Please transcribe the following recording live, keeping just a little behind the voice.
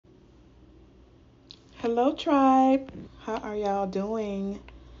Hello, tribe. How are y'all doing?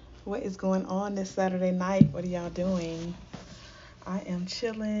 What is going on this Saturday night? What are y'all doing? I am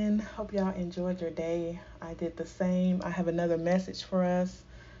chilling. Hope y'all enjoyed your day. I did the same. I have another message for us.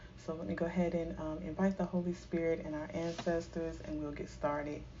 So let me go ahead and invite the Holy Spirit and our ancestors, and we'll get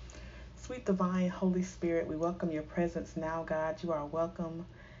started. Sweet divine Holy Spirit, we welcome your presence now, God. You are welcome.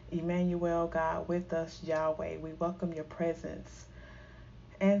 Emmanuel, God, with us, Yahweh. We welcome your presence.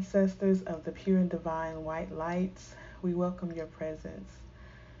 Ancestors of the pure and divine white lights, we welcome your presence.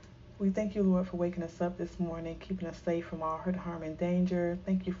 We thank you, Lord, for waking us up this morning, keeping us safe from all hurt, harm, and danger.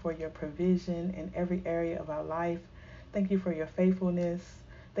 Thank you for your provision in every area of our life. Thank you for your faithfulness.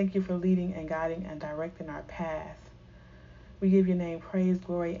 Thank you for leading and guiding and directing our path. We give your name praise,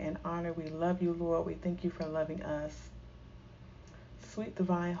 glory, and honor. We love you, Lord. We thank you for loving us. Sweet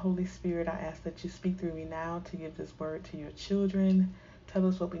divine Holy Spirit, I ask that you speak through me now to give this word to your children. Tell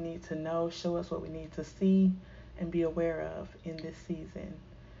us what we need to know, show us what we need to see and be aware of in this season.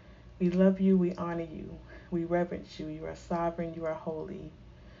 We love you, we honor you, we reverence you. You are sovereign, you are holy.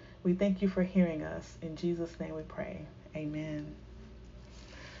 We thank you for hearing us. In Jesus' name we pray. Amen.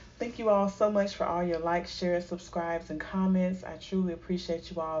 Thank you all so much for all your likes, shares, subscribes, and comments. I truly appreciate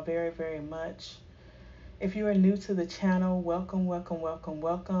you all very, very much. If you are new to the channel, welcome, welcome, welcome,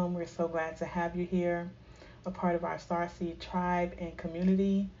 welcome. We're so glad to have you here, a part of our Starseed tribe and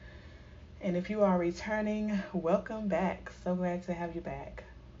community. And if you are returning, welcome back. So glad to have you back.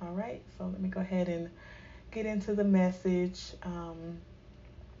 All right, so let me go ahead and get into the message.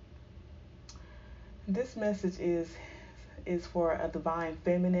 This message is for a divine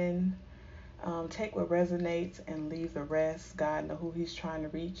feminine. Take what resonates and leave the rest. God knows who he's trying to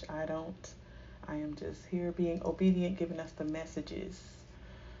reach. I don't. I am just here being obedient, giving us the messages.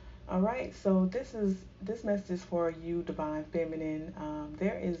 All right, so this message is for you, divine feminine.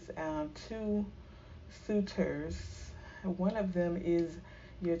 There is two suitors. One of them is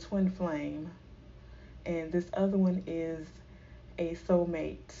your twin flame, and this other one is a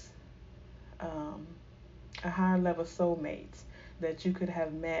soulmate, a higher level soulmate that you could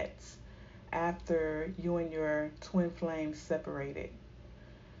have met after you and your twin flame separated.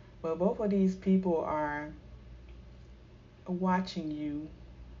 Well, both of these people are watching you.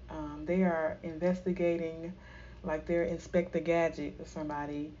 They are investigating, like they're Inspector Gadget or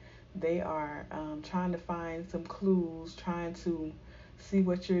somebody. They are trying to find some clues, trying to see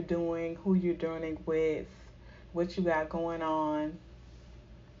what you're doing, who you're doing it with, what you got going on.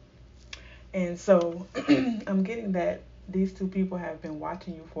 And so I'm getting that these two people have been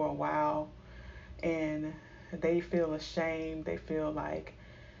watching you for a while, and they feel ashamed. They feel like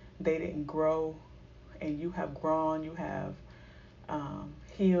they didn't grow, and you have grown. You have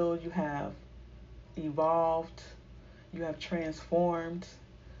healed. You have evolved. You have transformed,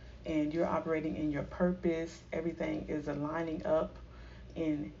 and you're operating in your purpose. Everything is aligning up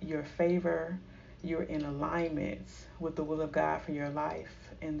in your favor. You're in alignment with the will of God for your life,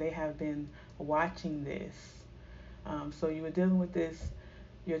 and they have been watching this. So you were dealing with this,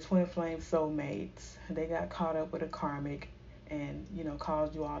 your twin flame soulmates. They got caught up with a karmic, and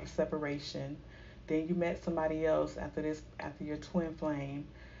caused you all the separation. Then you met somebody else after your twin flame,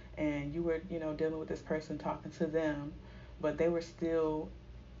 and you were dealing with this person, talking to them, but they were still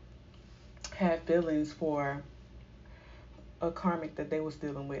had feelings for a karmic that they was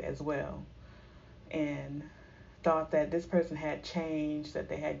dealing with as well, and thought that this person had changed, that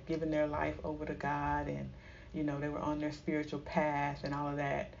they had given their life over to God, and they were on their spiritual path and all of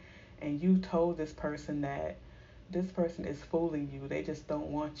that. And you told this person that this person is fooling you. They just don't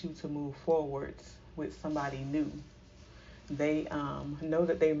want you to move forwards with somebody new. They know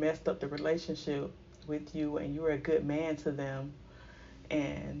that they messed up the relationship with you, and you were a good man to them,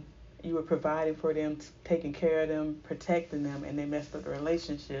 and you were providing for them, taking care of them, protecting them, and they messed up the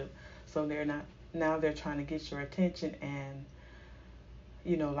relationship. So they're trying to get your attention, and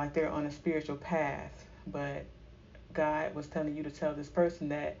like they're on a spiritual path. But God was telling you to tell this person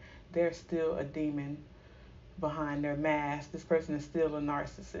that there's still a demon behind their mask. This person is still a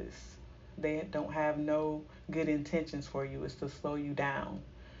narcissist. They don't have no good intentions for you. It's to slow you down.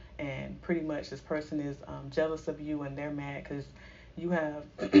 And pretty much this person is jealous of you, and they're mad because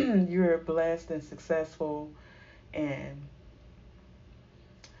you're blessed and successful, and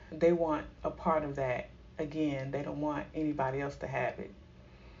they want a part of that. Again, they don't want anybody else to have it.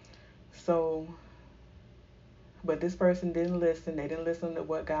 So, but this person didn't listen. They didn't listen to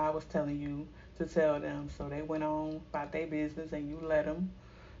what God was telling you to tell them. So they went on about their business, and you let them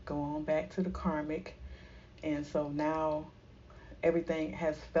go on back to the karmic. And so now everything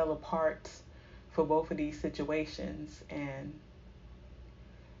has fell apart for both of these situations, and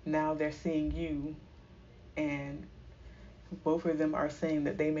now they're seeing you And both of them are saying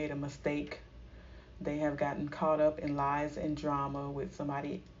that they made a mistake. They have gotten caught up in lies and drama with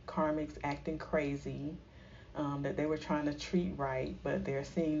somebody karmics acting crazy, that they were trying to treat right, but they're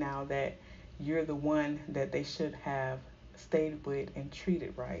seeing now that you're the one that they should have stayed with and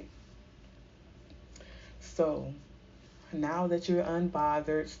treated right. So now that you're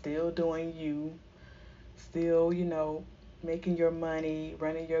unbothered, still doing you, still, making your money,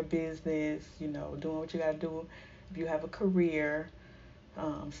 running your business, doing what you got to do. If you have a career,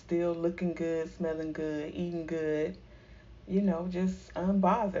 still looking good, smelling good, eating good, just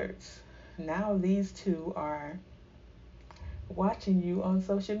unbothered. Now these two are watching you on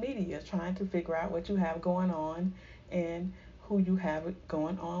social media, trying to figure out what you have going on and who you have it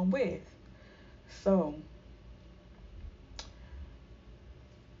going on with. So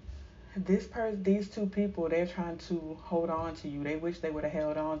these two people, they're trying to hold on to you. They wish they would have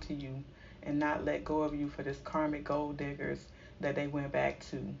held on to you and not let go of you for this karmic gold diggers that they went back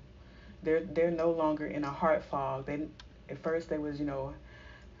to. They're no longer in a heart fog. They At first they was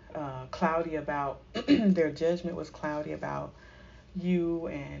cloudy about their judgment was cloudy about you,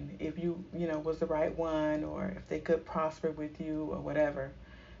 and if you was the right one, or if they could prosper with you or whatever.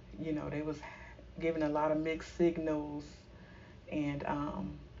 They was giving a lot of mixed signals, and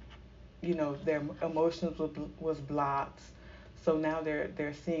their emotions was blocked. So now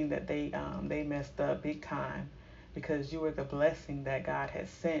they're seeing that they messed up big time, because you were the blessing that God has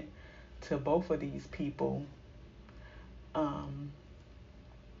sent to both of these people. um,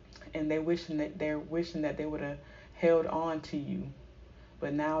 and they're wishing that they would have held on to you,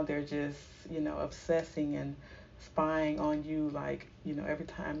 but now they're just obsessing and spying on you. Like, every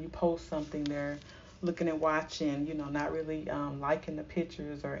time you post something, they're looking and watching, not really liking the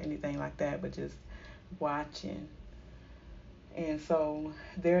pictures or anything like that, but just watching. And so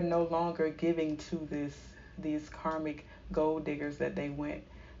they're no longer giving to these karmic gold diggers that they went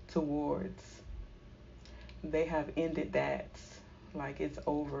towards. They have ended that. Like, it's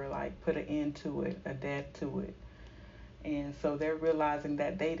over, like put an end to it, a death to it. And so they're realizing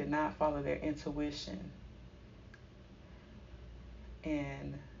that they did not follow their intuition,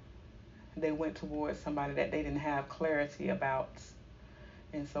 and they went towards somebody that they didn't have clarity about.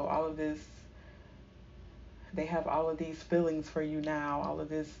 And so all of this, they have all of these feelings for you now, all of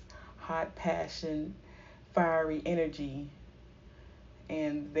this hot passion, fiery energy.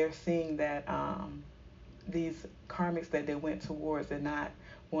 And they're seeing that these karmics that they went towards did not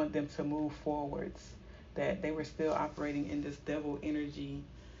want them to move forwards, that they were still operating in this devil energy,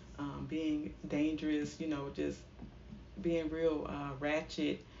 being dangerous, just being real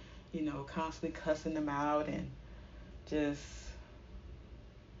ratchet, constantly cussing them out, and just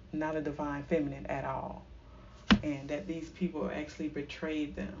not a divine feminine at all. And that these people actually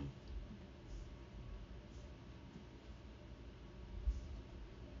betrayed them.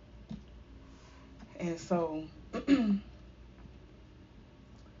 And so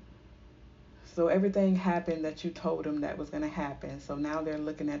so everything happened that you told them that was going to happen. So now they're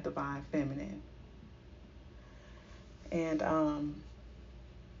looking at divine feminine. And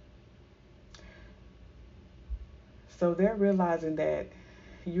so they're realizing that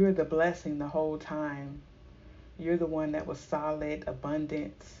you're the blessing the whole time. You're the one that was solid,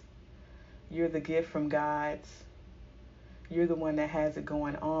 abundant. You're the gift from God. You're the one that has it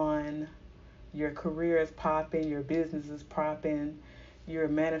going on. Your career is popping. Your business is popping. You're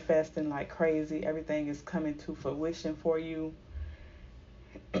manifesting like crazy. Everything is coming to fruition for you.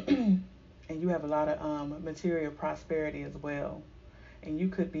 And you have a lot of material prosperity as well. And you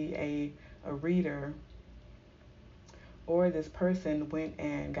could be a reader, or this person went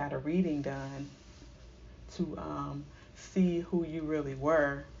and got a reading done to see who you really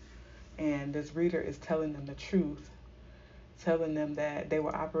were. And this reader is telling them the truth, telling them that they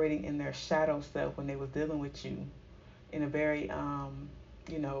were operating in their shadow self when they was dealing with you, in a very, on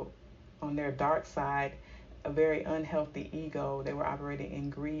their dark side, a very unhealthy ego. They were operating in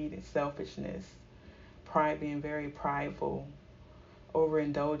greed and selfishness, pride, being very prideful,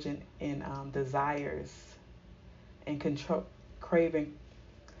 overindulgent in desires, and craving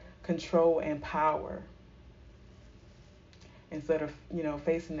control and power, instead of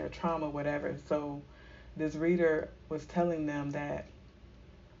facing their trauma, whatever. So this reader was telling them that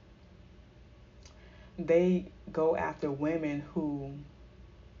they go after women who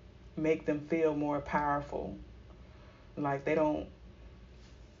make them feel more powerful. Like, they don't,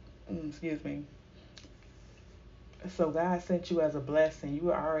 excuse me. So God sent you as a blessing. You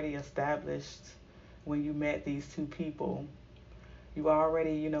were already established when you met these two people. You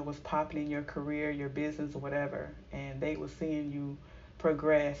already, was popping in your career, your business, or whatever. And they were seeing you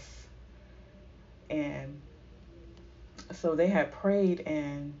progress And so they had prayed,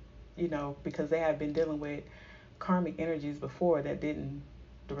 and because they had been dealing with karmic energies before that didn't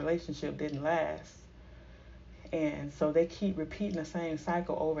the relationship didn't last. And so they keep repeating the same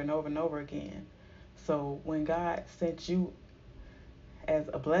cycle over and over and over again. So when God sent you as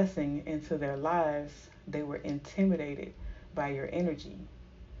a blessing into their lives, they were intimidated by your energy,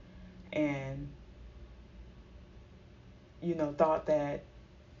 and thought that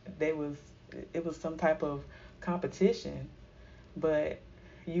they was it was some type of competition. But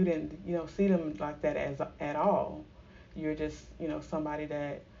you didn't see them like that as at all. You're just somebody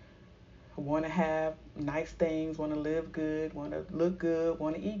that want to have nice things, want to live good, want to look good,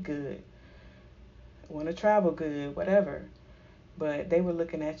 want to eat good, want to travel good, whatever. But they were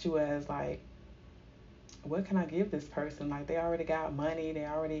looking at you as like, what can I give this person? Like, they already got money, they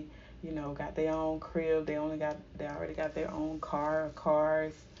already got their own crib, they already got their own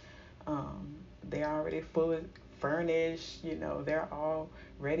cars, um, they're already fully furnished, they're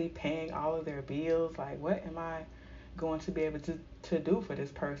already paying all of their bills. Like, what am I going to be able to do for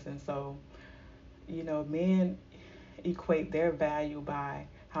this person? So men equate their value by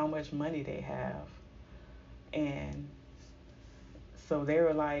how much money they have. And so they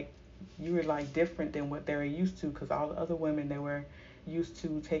were like, you were like different than what they were used to, because all the other women they were used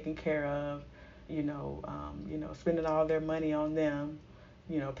to taking care of, spending all their money on them,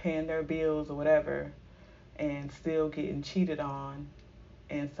 paying their bills or whatever, and still getting cheated on.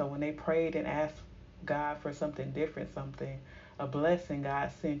 And so when they prayed and asked God for something different, a blessing,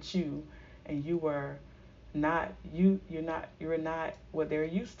 God sent you, and you were not you're not what they're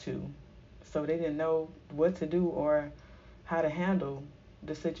used to. So they didn't know what to do or how to handle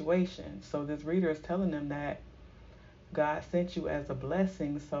the situation. So this reader is telling them that God sent you as a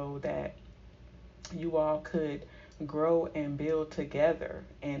blessing so that you all could grow and build together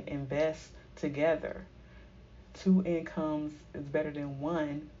and invest together. Two incomes is better than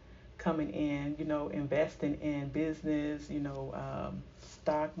one coming in, investing in business,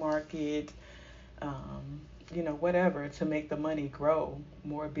 stock market, whatever, to make the money grow,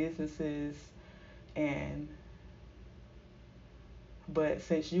 more businesses. And but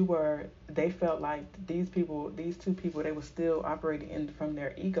since they felt like these two people, they were still operating from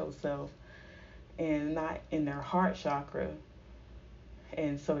their ego self and not in their heart chakra.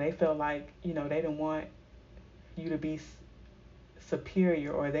 And so they felt like, they didn't want you to be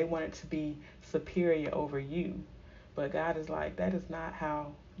superior, or they wanted to be superior over you. But God is like, that is not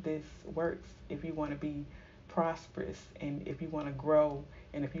how this works. If you want to be prosperous, and if you want to grow,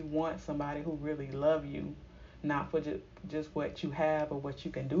 and if you want somebody who really love you, not for just what you have or what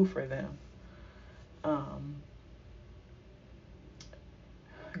you can do for them.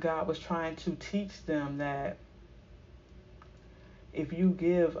 God was trying to teach them that if you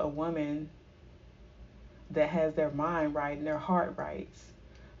give a woman that has their mind right and their heart right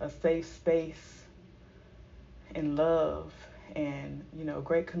a safe space and love, and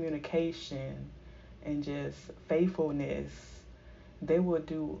great communication and just faithfulness, they will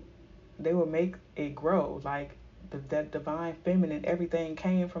make it grow. Like that divine feminine, everything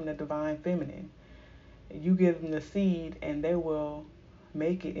came from the divine feminine. You give them the seed and they will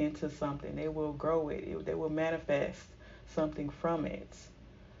make it into something. They will grow it. They will manifest something from it.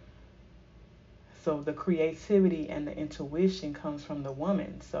 So the creativity and the intuition comes from the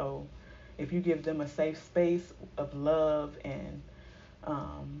woman. So if you give them a safe space of love and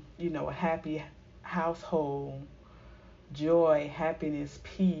a happy household, joy, happiness,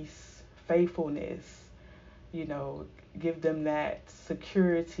 peace, faithfulness, give them that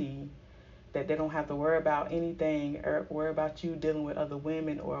security that they don't have to worry about anything, or worry about you dealing with other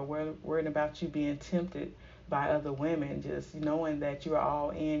women, or worrying about you being tempted by other women. Just knowing that you're all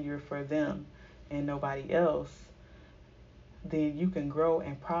in, you're for them and nobody else. Then you can grow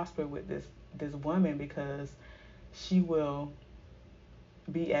and prosper with this woman, because she will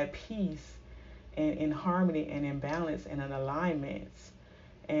be at peace and in harmony and in balance and in alignment,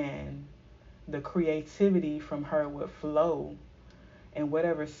 and the creativity from her would flow, and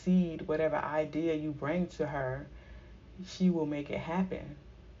whatever seed, whatever idea you bring to her, she will make it happen.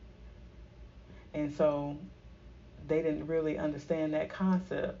 And so they didn't really understand that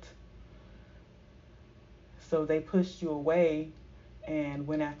concept. So they pushed you away and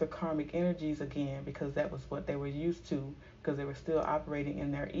went after karmic energies again, because that was what they were used to, because they were still operating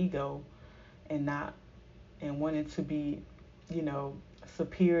in their ego and not and wanting to be,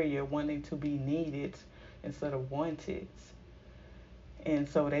 superior, wanting to be needed instead of wanted. And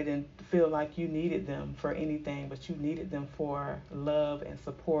so they didn't feel like you needed them for anything, but you needed them for love and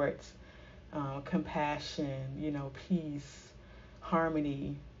support, compassion, peace,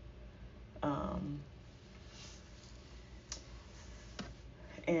 harmony, Um,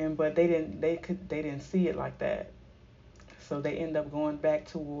 and but they didn't see it like that. So they end up going back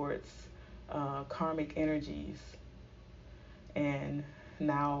towards karmic energies, and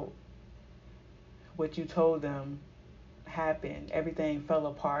now what you told them happened. Everything fell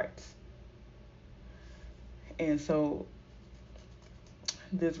apart, and so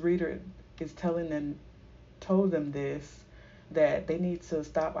this reader is told them this, that they need to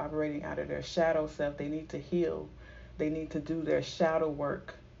stop operating out of their shadow self. They need to heal. They need to do their shadow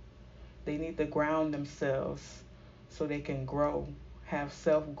work. They need to ground themselves so they can grow, have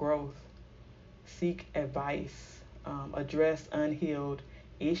self growth, seek advice, address unhealed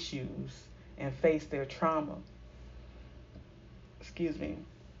issues, and face their trauma. Excuse me.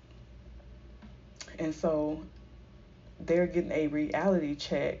 And so they're getting a reality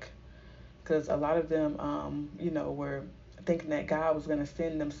check, because a lot of them, were thinking that God was going to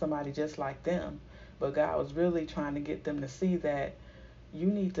send them somebody just like them. But God was really trying to get them to see that you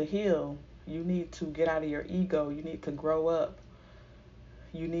need to heal. You need to get out of your ego. You need to grow up.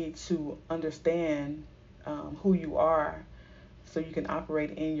 You need to understand who you are, so you can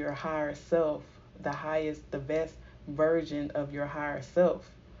operate in your higher self, the highest, the best version of your higher self.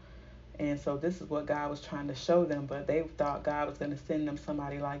 And so this is what God was trying to show them, but they thought God was going to send them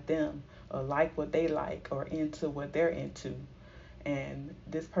somebody like them, or like what they like, or into what they're into. And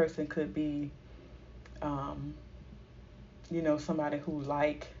this person could be, somebody who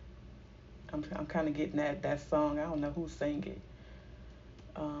I'm kind of getting that song. I don't know who sang it.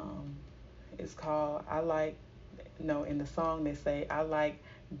 It's called I Like, no, in the song they say, I like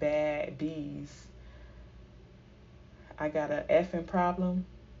bad bees. I got a effing problem.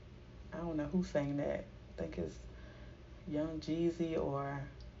 I don't know who sang that. I think it's Young Jeezy, or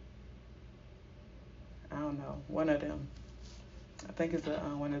I don't know, one of them. I think it's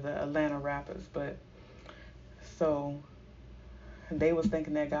one of the Atlanta rappers. But so they was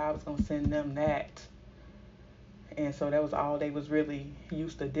thinking that God was gonna send them that, and so that was all they was really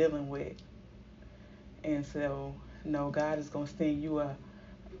used to dealing with. And so no, God is gonna send you a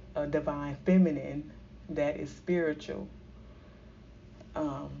divine feminine that is spiritual,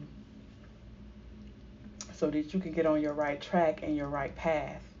 um, so that you can get on your right track and your right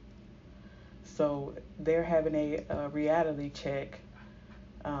path. So they're having a reality check,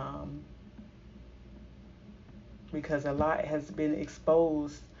 um, because a lot has been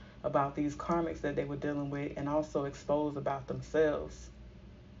exposed about these karmics that they were dealing with, and also exposed about themselves.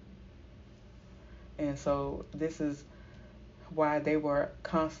 And so this is why they were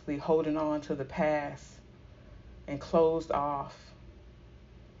constantly holding on to the past, and closed off,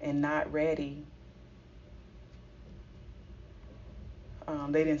 and not ready.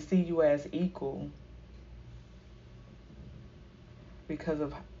 They didn't see you as equal, because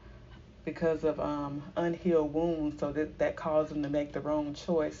of unhealed wounds, so that caused them to make the wrong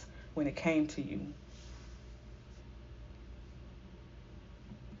choice when it came to you.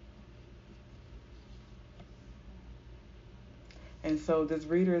 And so this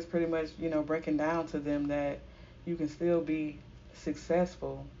reader is pretty much, breaking down to them that you can still be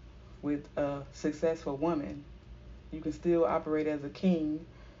successful with a successful woman. You can still operate as a king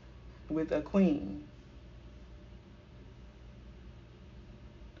with a queen.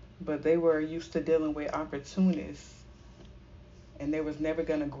 But they were used to dealing with opportunists, and they was never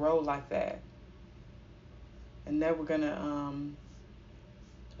going to grow like that. And never going to,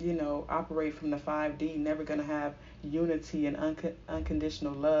 operate from the 5D, never going to have unity and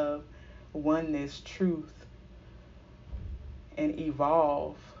unconditional love, oneness, truth, and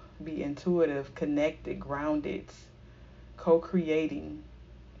evolve, be intuitive, connected, grounded, co-creating,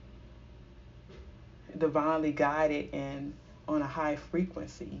 divinely guided, and on a high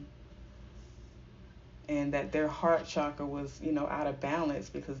frequency. And that their heart chakra was, out of balance,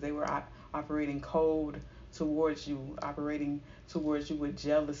 because they were operating cold towards you, operating towards you with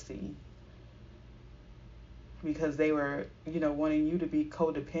jealousy, because they were, wanting you to be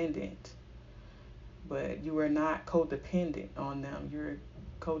codependent. But you are not codependent on them. You're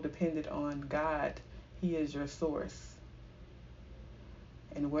codependent on God. He is your source.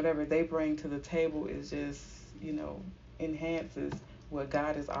 And whatever they bring to the table is just, enhances what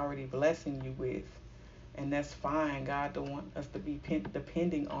God is already blessing you with. And that's fine. God don't want us to be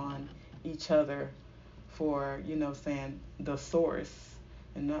depending on each other for, saying the source.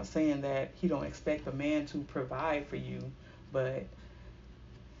 And not saying that he don't expect a man to provide for you, but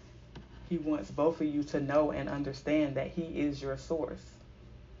he wants both of you to know and understand that he is your source.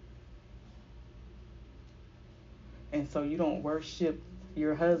 And so you don't worship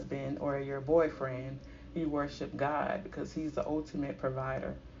your husband or your boyfriend. You worship God, because he's the ultimate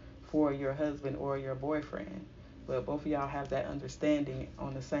provider for your husband or your boyfriend. But both of y'all have that understanding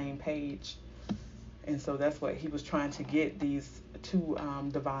on the same page. And so that's what he was trying to get these two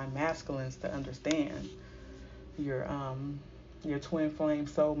divine masculines to understand. Your your twin flame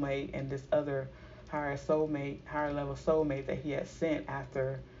soulmate and this other higher level soulmate that he had sent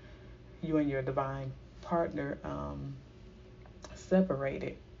after you and your divine partner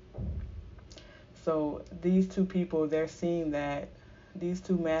separated. So these two people, they're seeing that, these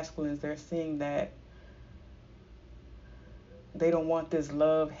two masculines, they're seeing that they don't want this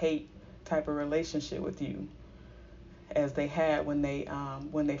love hate type of relationship with you as they had when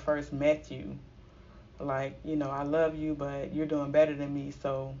they first met you. Like, I love you, but you're doing better than me,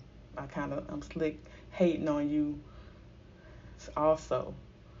 so I'm slick hating on you also.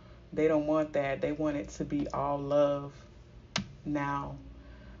 They don't want that. They want it to be all love now.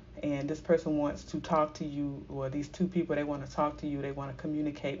 And this person wants to talk to you, or these two people, they want to talk to you, they want to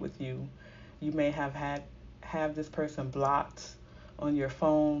communicate with you. You may have this person blocked on your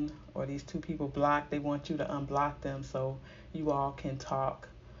phone, or these two people blocked. They want you to unblock them so you all can talk.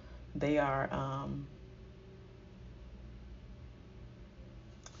 They are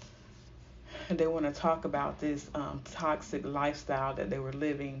they want to talk about this toxic lifestyle that they were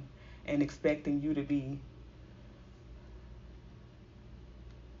living and expecting you to be.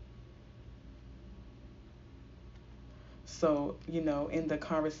 So, in the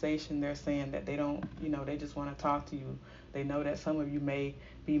conversation, they're saying that they don't, they just want to talk to you. They know that some of you may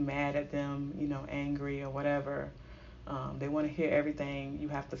be mad at them, angry or whatever. They want to hear everything you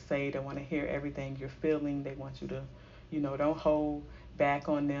have to say. They want to hear everything you're feeling. They want you to, don't hold back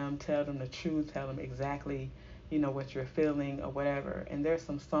on them. Tell them the truth. Tell them exactly, what you're feeling or whatever. And there's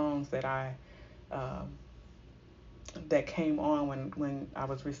some songs that um, that came on when I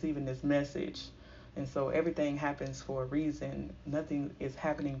was receiving this message. And so everything happens for a reason. Nothing is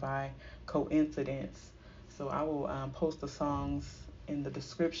happening by coincidence. So I will post the songs in the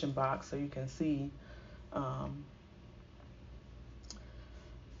description box so you can see, um,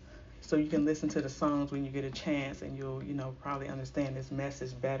 so you can listen to the songs when you get a chance, and you'll, probably understand this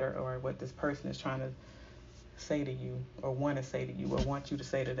message better, or what this person is trying to say to you, or want to say to you, or want you to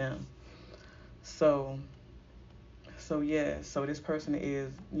say to them. So yeah, so this person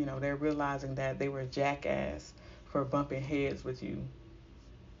is, they're realizing that they were a jackass for bumping heads with you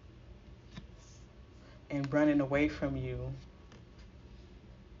and running away from you.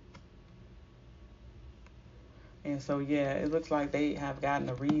 And so, yeah, it looks like they have gotten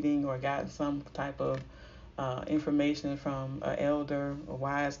a reading or gotten some type of information from an elder, a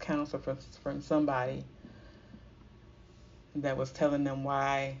wise counselor, from somebody that was telling them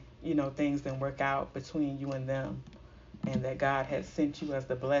why, things didn't work out between you and them, and that God had sent you as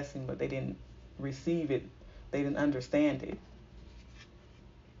the blessing, but they didn't receive it. They didn't understand it.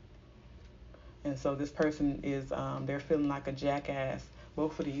 And so this person is, they're feeling like a jackass.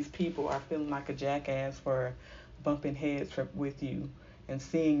 Both of these people are feeling like a jackass for bumping heads with you, and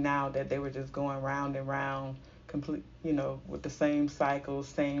seeing now that they were just going round and round, complete, with the same cycles,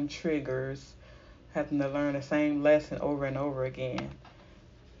 same triggers, having to learn the same lesson over and over again.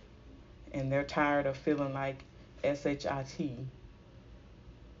 And they're tired of feeling like SHIT.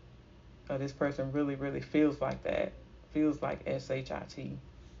 This person really, really feels like that. Feels like SHIT.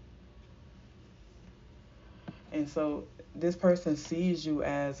 And so this person sees you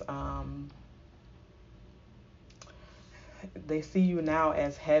as, they see you now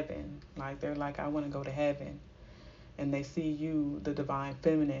as heaven. Like, they're like, I want to go to heaven. And they see you, the divine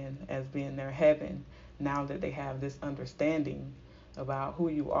feminine, as being their heaven, now that they have this understanding about who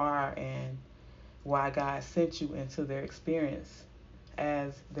you are and why God sent you into their experience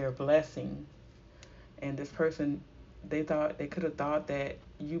as their blessing. And this person, they could have thought that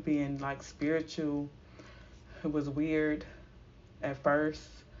you being like spiritual was weird at first,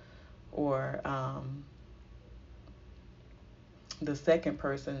 or the second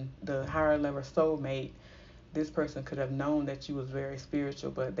person, the higher level soulmate, this person could have known that you was very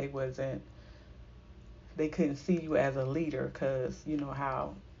spiritual, but they couldn't see you as a leader, because you know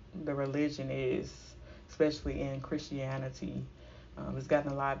how the religion is, especially in Christianity. It's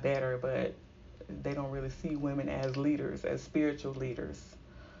gotten a lot better, but they don't really see women as leaders, as spiritual leaders.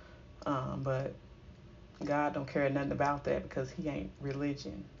 But God don't care nothing about that, because he ain't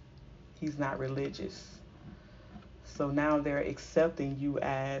religion. He's not religious. So now they're accepting you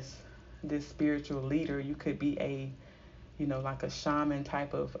as this spiritual leader. You could be like a shaman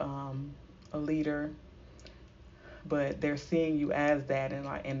type of a leader, but they're seeing you as that,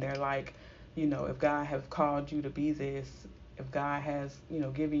 and they're like, if God have called you to be this, if God has,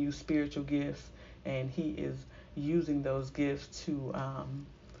 given you spiritual gifts, and he is using those gifts to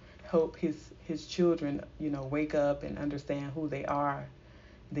help his children, wake up and understand who they are,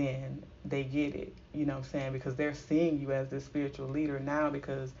 then they get it. You know what I'm saying? Because they're seeing you as this spiritual leader now,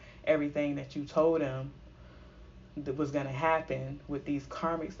 because everything that you told them that was going to happen with these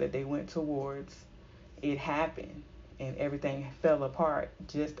karmics that they went towards, it happened, and everything fell apart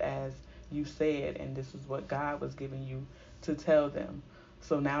just as you said, and this is what God was giving you to tell them.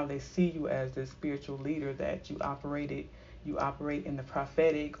 So now they see you as this spiritual leader, that you operate in the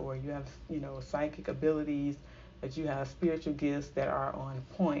prophetic, or you have, psychic abilities, that you have spiritual gifts that are on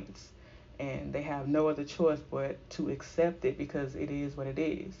points, and they have no other choice but to accept it, because it is what it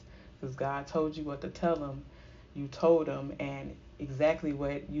is. Because God told you what to tell them, you told them, and exactly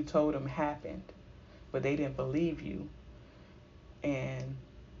what you told them happened, but they didn't believe you. And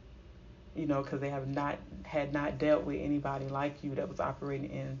because they had not dealt with anybody like you that was operating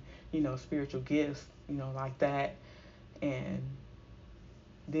in spiritual gifts, like that, and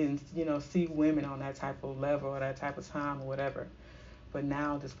didn't see women on that type of level or that type of time or whatever. But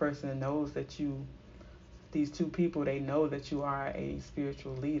now this person knows that these two people, they know that you are a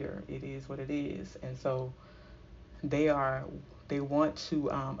spiritual leader. It is what it is. And so they want to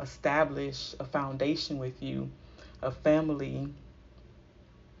establish a foundation with you, a family,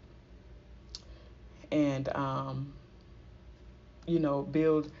 and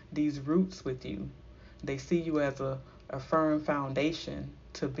build these roots with you. They see you as a firm foundation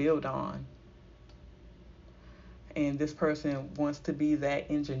to build on. And this person wants to be that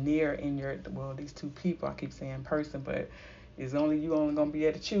engineer in these two people, I keep saying person, but it's only going to be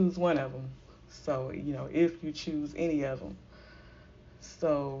able to choose one of them. So, if you choose any of them.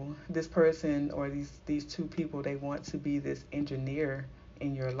 So this person, or these two people, they want to be this engineer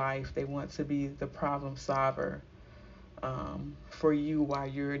in your life. They want to be the problem solver for you while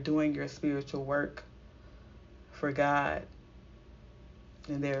you're doing your spiritual work for God.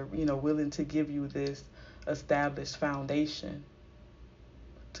 And they're, willing to give you this established foundation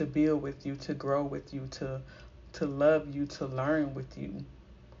to build with you, to grow with you, to love you, to learn with you,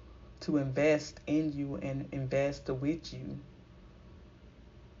 to invest in you and invest with you.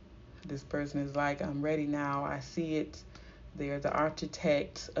 This person is like, I'm ready now. I see it. They're the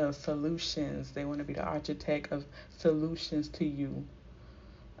architect of solutions. They want to be the architect of solutions to you.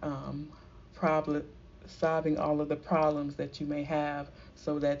 Problem solving all of the problems that you may have,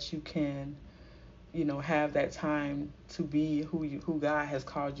 so that you can, have that time to be who God has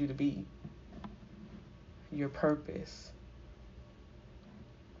called you to be. Your purpose.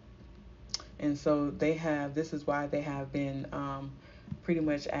 And so this is why they have been pretty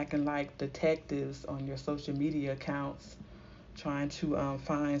much acting like detectives on your social media accounts, trying to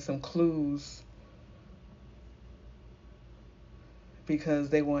find some clues, because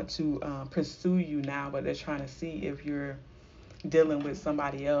they want to pursue you now, but they're trying to see if you're dealing with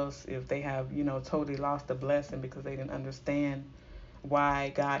somebody else, if they have, totally lost the blessing because they didn't understand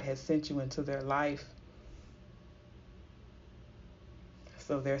why God has sent you into their life.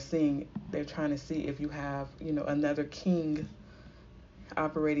 So they're trying to see if you have, another king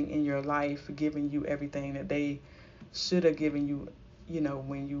operating in your life, giving you everything that they should have given you,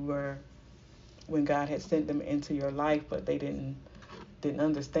 when God had sent them into your life, but they didn't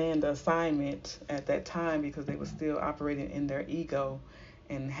understand the assignment at that time, because they were still operating in their ego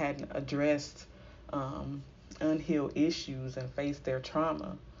and hadn't addressed unhealed issues and faced their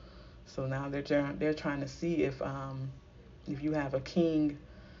trauma. So now they're trying to see if you have a king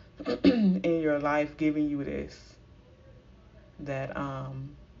in your life giving you this, that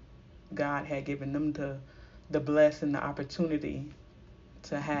God had given them the blessing, the opportunity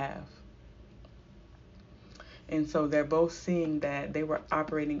to have. And so they're both seeing that they were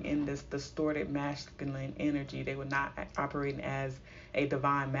operating in this distorted masculine energy. They were not operating as a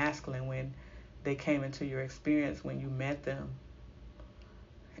divine masculine when they came into your experience, when you met them.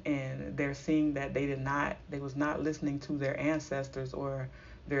 And they're seeing that they was not listening to their ancestors or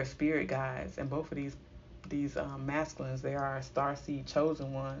their spirit guides. And both of these masculines, they are starseed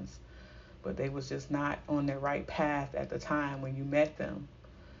chosen ones, but they was just not on their right path at the time when you met them.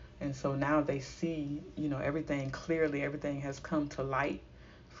 And so now they see, everything clearly. Everything has come to light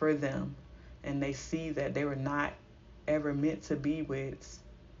for them, and they see that they were not ever meant to be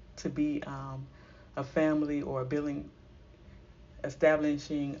a family, or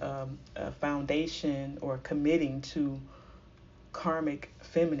establishing a foundation, or committing to karmic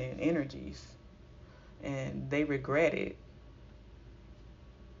feminine energies. And they regret it,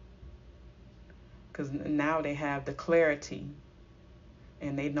 because now they have the clarity,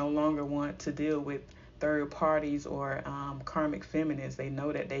 and they no longer want to deal with third parties or karmic feminines. They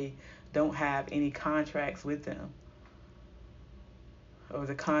know that they don't have any contracts with them. or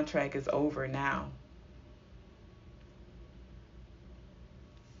the contract is over now.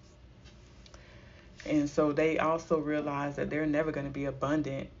 And so they also realized that they're never going to be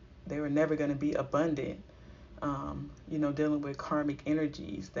abundant. They were never going to be abundant, dealing with karmic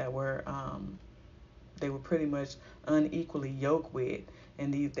energies that were, they were pretty much unequally yoked with.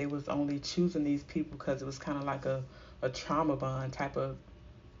 And they was only choosing these people because it was kind of like a trauma bond type of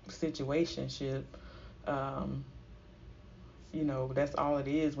situationship. Um, that's all it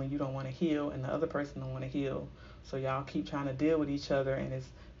is when you don't want to heal and the other person don't want to heal. So y'all keep trying to deal with each other, and it's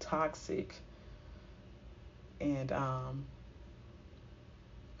toxic. And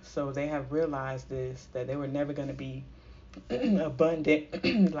so they have realized this, that they were never going to be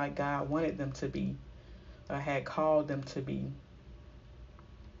abundant like God wanted them to be, or had called them to be.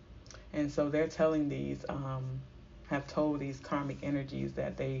 And so they're telling have told these karmic energies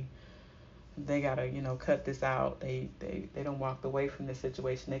that they gotta, cut this out. They don't walk away from this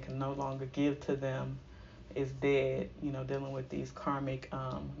situation. They can no longer give to them. It's dead, dealing with these karmic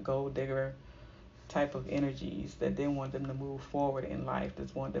gold digger type of energies that didn't want them to move forward in life,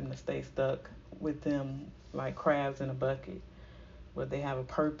 just want them to stay stuck with them like crabs in a bucket. But they have a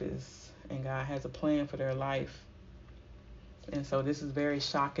purpose, and God has a plan for their life. And so this is very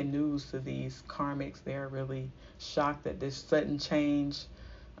shocking news to these karmics. They're really shocked at this sudden change.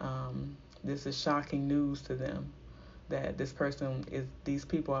 This is shocking news to them, that these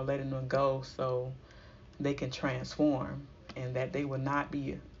people are letting them go so they can transform, and that they will not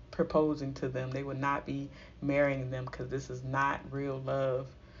be proposing to them. They will not be marrying them, because this is not real love.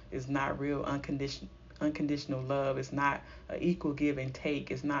 It's not real unconditional love. It's not an equal give and take.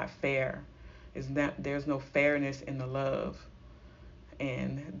 It's not fair. There's no fairness in the love,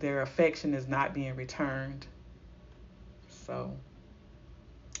 and their affection is not being returned. So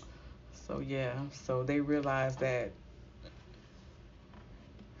they realized that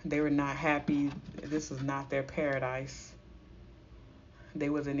they were not happy. This was not their paradise. They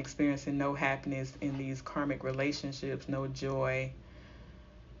wasn't experiencing no happiness in these karmic relationships, no joy,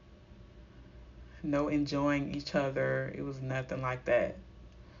 no enjoying each other. It was nothing like that,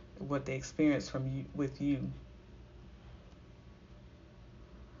 what they experienced with you.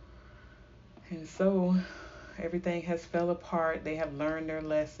 And so everything has fell apart. They have learned their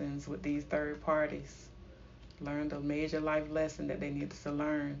lessons with these third parties, learned a major life lesson that they needed to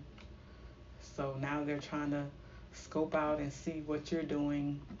learn. So now they're trying to scope out and see what you're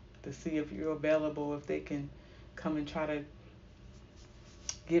doing, to see if you're available, if they can come and try to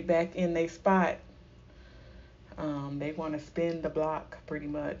get back in their spot. They want to spin the block pretty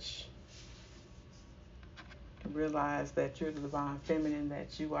much. Realize that you're the divine feminine,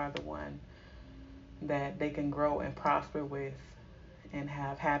 that you are the one that they can grow and prosper with, and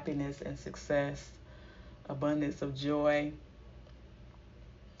have happiness and success, abundance of joy,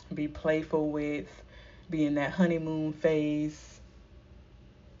 be playful with, be in that honeymoon phase,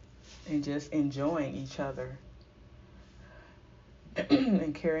 and just enjoying each other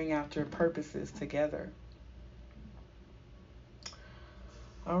and carrying out your purposes together.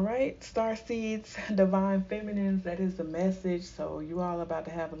 All right, star seeds, divine feminines, that is the message. So you all about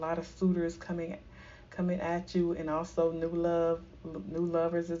to have a lot of suitors coming at you, and also new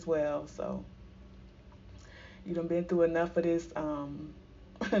lovers as well. So you done been through enough of this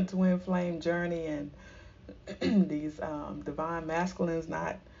twin flame journey, and these divine masculines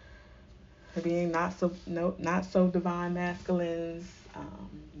not so divine masculines,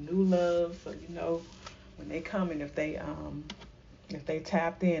 new love. So when they come, and if they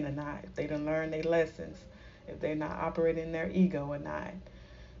tapped in or not, if they done learned their lessons, if they're not operating their ego or not,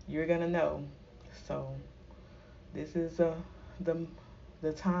 you're gonna know. So this is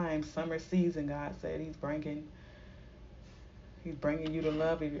the time, summer season. God said He's bringing you the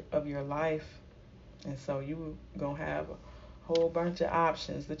love of your life, and so you gonna have a whole bunch of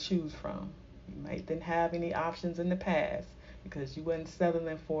options to choose from. You might didn't have any options in the past because you wasn't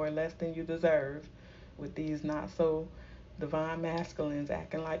settling for less than you deserve with these not so divine masculines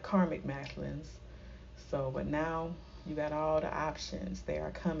acting like karmic masculines. So, but now you got all the options. They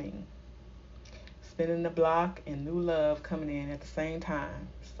are coming. Spinning the block and new love coming in at the same time.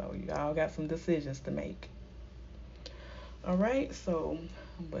 So you all got some decisions to make. All right, so,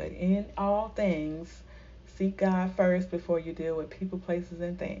 but in all things, seek God first before you deal with people, places,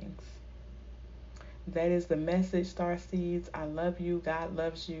 and things. That is the message, star seeds. I love you. God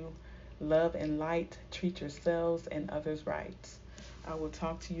loves you. Love and light. Treat yourselves and others right. I will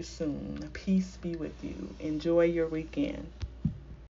talk to you soon. Peace be with you. Enjoy your weekend.